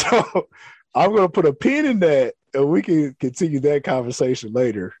 So I'm going to put a pin in that and we can continue that conversation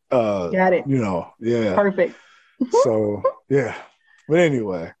later. Got it. Yeah. Perfect. So, yeah. But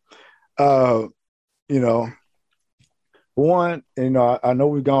anyway, uh, you know, one, I know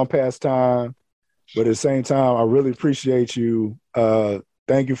we've gone past time, but at the same time, I really appreciate you.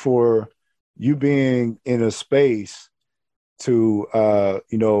 Thank you for you being in a space to,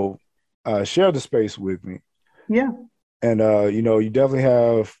 share the space with me. Yeah. And, you definitely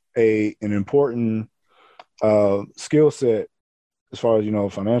have an important skill set as far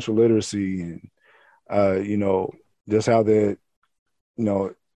as, financial literacy and, just how that, you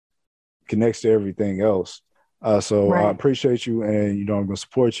know, connects to everything else. So I Right. appreciate you, and I'm going to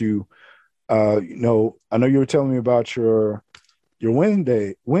support you. I know you were telling me about your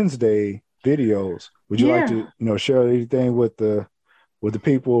Wednesday videos. Would you like Yeah. to share anything with the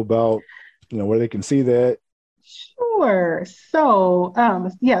people about where they can see that? Sure. So,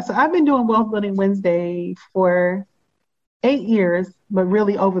 yeah, so I've been doing Wealth Building Wednesday for 8 years, but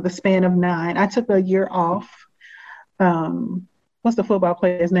really over the span of 9. I took a year off. What's the football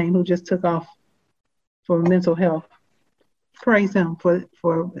player's name who just took off for mental health? Praise him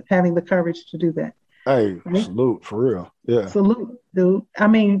for having the courage to do that. Hey, Right? salute for real. Yeah. Salute, dude. I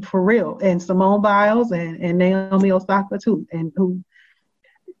mean, for real. And Simone Biles and Naomi Osaka too, and who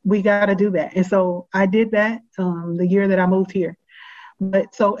we got to do that. And so I did that the year that I moved here.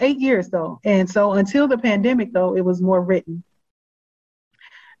 But so 8 years though. And so until the pandemic though, it was more written.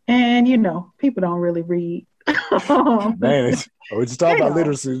 And people don't really read. Man, we just talk about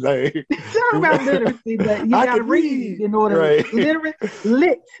literacy today. Talk about literacy, but you got to read in order. Right.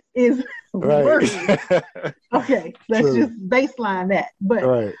 Lit is right. word. Okay, let's just baseline that. But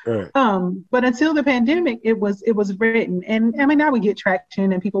right. But until the pandemic, it was written, and I mean now we get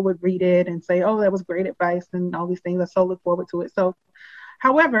traction, and people would read it and say, "Oh, that was great advice," and all these things. I so look forward to it. So,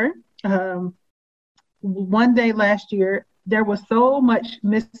 however, one day last year, there was so much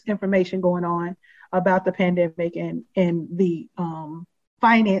misinformation going on about the pandemic and the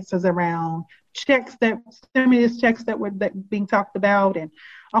finances around stimulus checks that were being talked about, and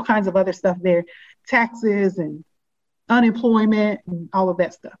all kinds of other stuff there, taxes and unemployment and all of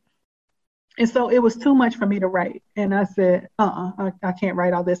that stuff. And so it was too much for me to write. And I said, I can't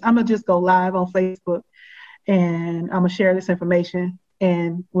write all this. I'm going to just go live on Facebook and I'm going to share this information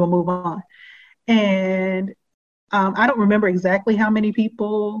and we'll move on. And I don't remember exactly how many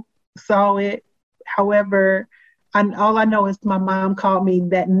people saw it. However, all I know is my mom called me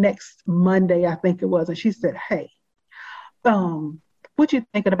that next Monday, I think it was, and she said, "Hey, what you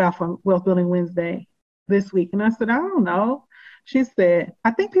thinking about for Wealth Building Wednesday this week?" And I said, "I don't know." She said,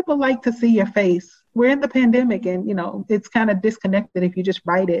 "I think people like to see your face. We're in the pandemic and, it's kind of disconnected if you just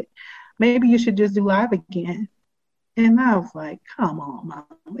write it. Maybe you should just do live again." And I was like, "Come on,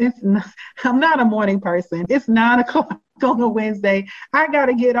 Mom. I'm not a morning person. It's 9:00 on a Wednesday. I got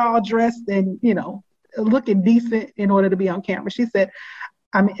to get all dressed and, looking decent in order to be on camera." She said,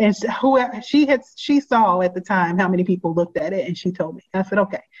 and she saw at the time how many people looked at it, and she told me. I said,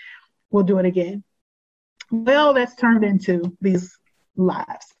 "Okay, we'll do it again." Well, that's turned into these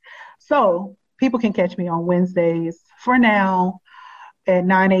lives. So people can catch me on Wednesdays for now at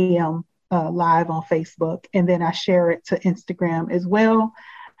 9 a.m. Live on Facebook, and then I share it to Instagram as well.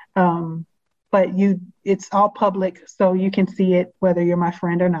 But it's all public, so you can see it whether you're my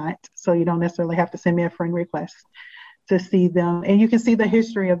friend or not. So you don't necessarily have to send me a friend request to see them. And you can see the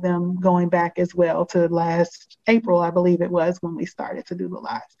history of them going back as well to last April, I believe it was, when we started to do the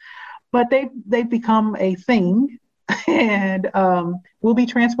lives. But they've become a thing, and we'll be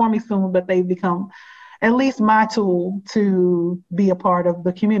transforming soon, but they've become at least my tool to be a part of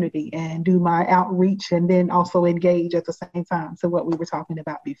the community and do my outreach, and then also engage at the same time. So what we were talking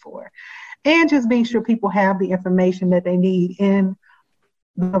about before, and just being sure people have the information that they need in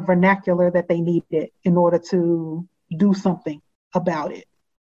the vernacular that they need it in order to do something about it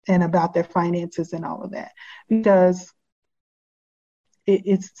and about their finances and all of that, because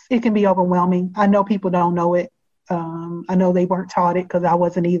it can be overwhelming. I know people don't know it. I know they weren't taught it because I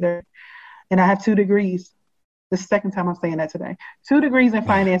wasn't either. And I have 2 degrees. The second time I'm saying that today. 2 degrees in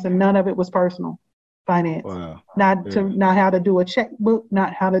finance, and none of it was personal finance. Wow. Not how to do a checkbook,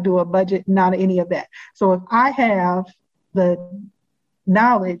 not how to do a budget, not any of that. So if I have the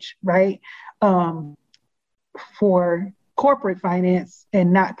knowledge, right, for corporate finance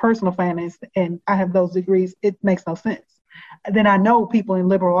and not personal finance, and I have those degrees, it makes no sense. Then I know people in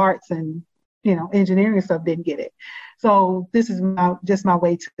liberal arts and engineering stuff didn't get it. So this is just my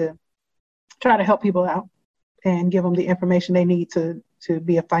way to try to help people out and give them the information they need to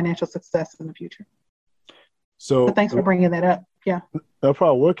be a financial success in the future. So thanks for bringing that up. Yeah. No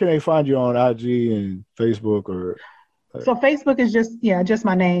problem. Where can they find you on IG and Facebook or? So Facebook is just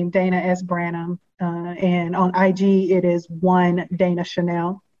my name, Dana S. Branham. And on IG, it is one Dana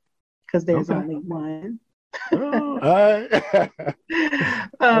Chanel, because there's only one. Oh, all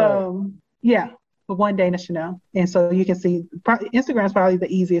right. Yeah. One Dana Chanel. And so you can see Instagram is probably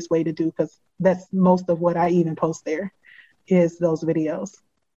the easiest way to do, because that's most of what I even post there is those videos.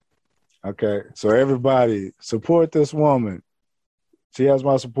 Okay. So everybody support this woman. She has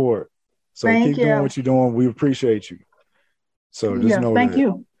my support. So keep doing what you're doing. We appreciate you. So just know thank that.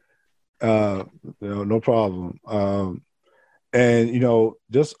 you. No problem. And,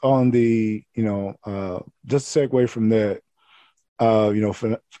 just on the, just a segue from that,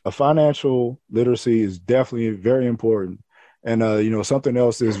 financial literacy is definitely very important. And, something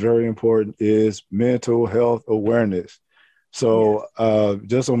else that's very important is mental health awareness. So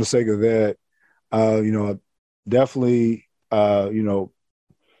just on the sake of that, definitely,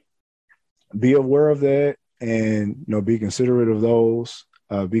 be aware of that and, be considerate of those,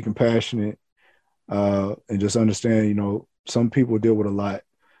 be compassionate, and just understand, some people deal with a lot.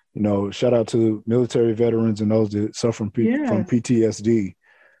 Shout out to military veterans and those that suffer from PTSD.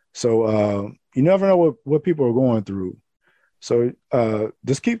 So you never know what people are going through. So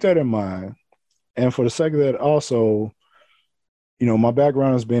just keep that in mind. And for the sake of that, also, my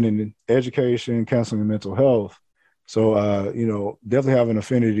background has been in education, counseling, and mental health. So, definitely have an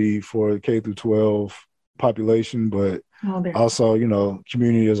affinity for the K through 12 population, but also,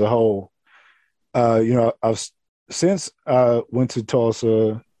 community as a whole. Since I went to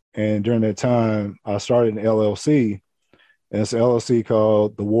Tulsa, and during that time, I started an LLC, and it's an LLC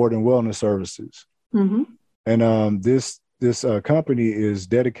called the Ward and Wellness Services. Mm-hmm. And this company is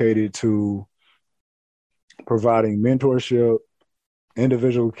dedicated to providing mentorship,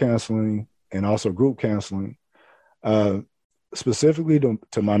 individual counseling, and also group counseling, specifically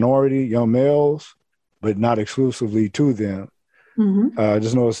to minority young males, but not exclusively to them. Mm-hmm. I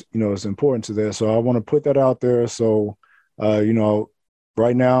just know it's important to that. So I want to put that out there. So,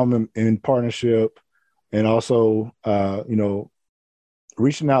 right now I'm in partnership and also,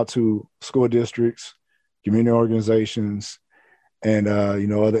 reaching out to school districts, community organizations, and,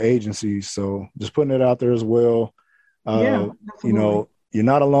 other agencies. So just putting it out there as well. You're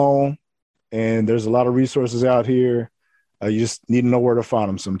not alone, and there's a lot of resources out here. You just need to know where to find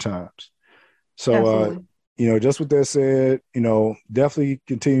them sometimes. So, just with that said, definitely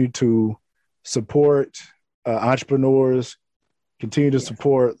continue to support entrepreneurs, continue to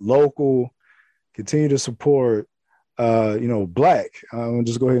support local, continue to support, Black. I'm gonna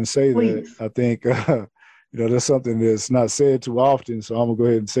just go ahead and say that. I think, that's something that's not said too often. So I'm gonna go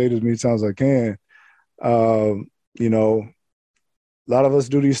ahead and say it as many times as I can. A lot of us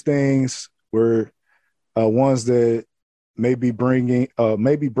do these things. We're ones that may be breaking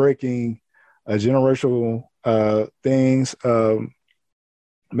generational things,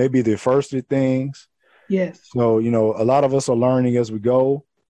 maybe the first things. Yes. So, a lot of us are learning as we go.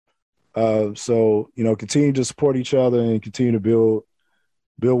 So, continue to support each other and continue to build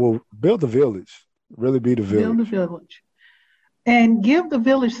the village, really be the village. Build the village. And give the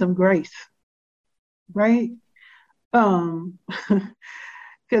village some grace, right? Because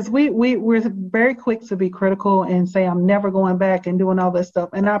we're very quick to be critical and say, I'm never going back and doing all this stuff.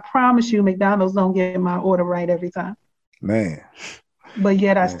 And I promise you, McDonald's don't get my order right every time. Man. But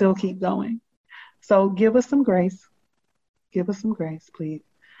yet I still keep going. So give us some grace. Give us some grace, please.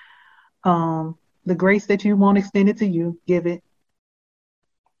 The grace that you want extended to you, give it.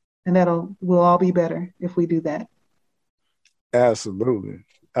 And we'll all be better if we do that. Absolutely.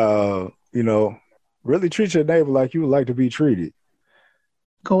 Really treat your neighbor like you would like to be treated.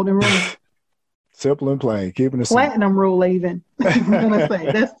 Golden rule. Simple and plain. Keeping it platinum rule, even. I'm gonna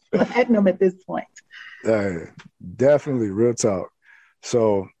say that's platinum at this point. Definitely, real talk.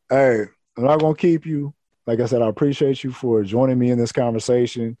 So, hey, I'm not gonna keep you. Like I said, I appreciate you for joining me in this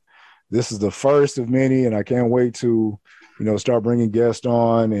conversation. This is the first of many, and I can't wait to, start bringing guests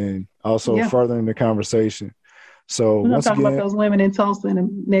on and also furthering the conversation. So we're gonna talk about those women in Tulsa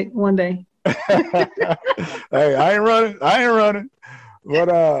one day. Hey, I ain't running.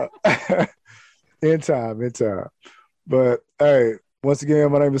 But in time. But hey, once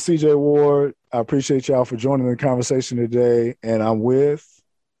again, my name is CJ Ward. I appreciate y'all for joining the conversation today. And I'm with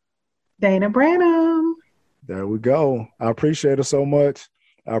Dana Branham. There we go. I appreciate it so much.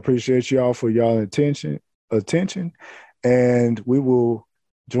 I appreciate y'all for y'all attention. And we will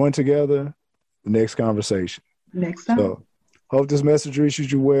join together the next conversation. Next time. So hope this message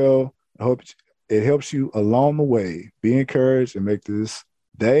reaches you well. I hope it helps you along the way. Be encouraged and make this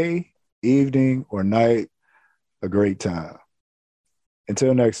day, evening, or night a great time.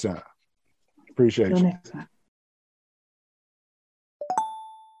 Until next time. Appreciate you. Until next time.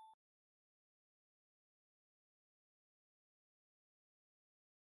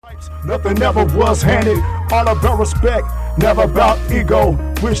 Nothing ever was handed, all about respect, never about ego.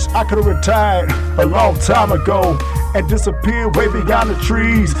 Wish I could have retired a long time ago and disappeared way beyond the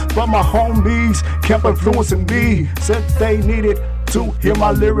trees. But my homies kept influencing me, said they needed to hear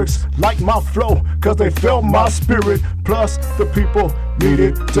my lyrics, like my flow, cause they felt my spirit. Plus the people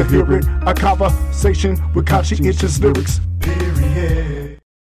needed to hear it, a conversation with conscientious lyrics.